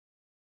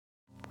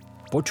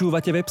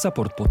Počúvate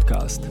Websupport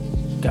podcast.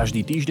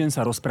 Každý týždeň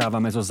sa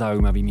rozprávame so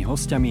zaujímavými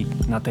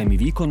hostiami na témy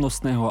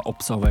výkonnostného a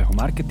obsahového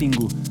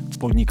marketingu,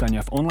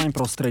 podnikania v online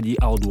prostredí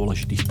a o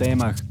dôležitých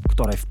témach,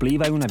 ktoré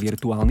vplývajú na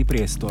virtuálny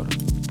priestor.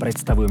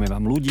 Predstavujeme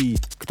vám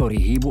ľudí, ktorí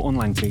hýbu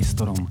online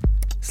priestorom.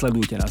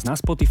 Sledujte nás na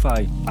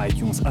Spotify,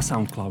 iTunes a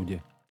Soundcloude.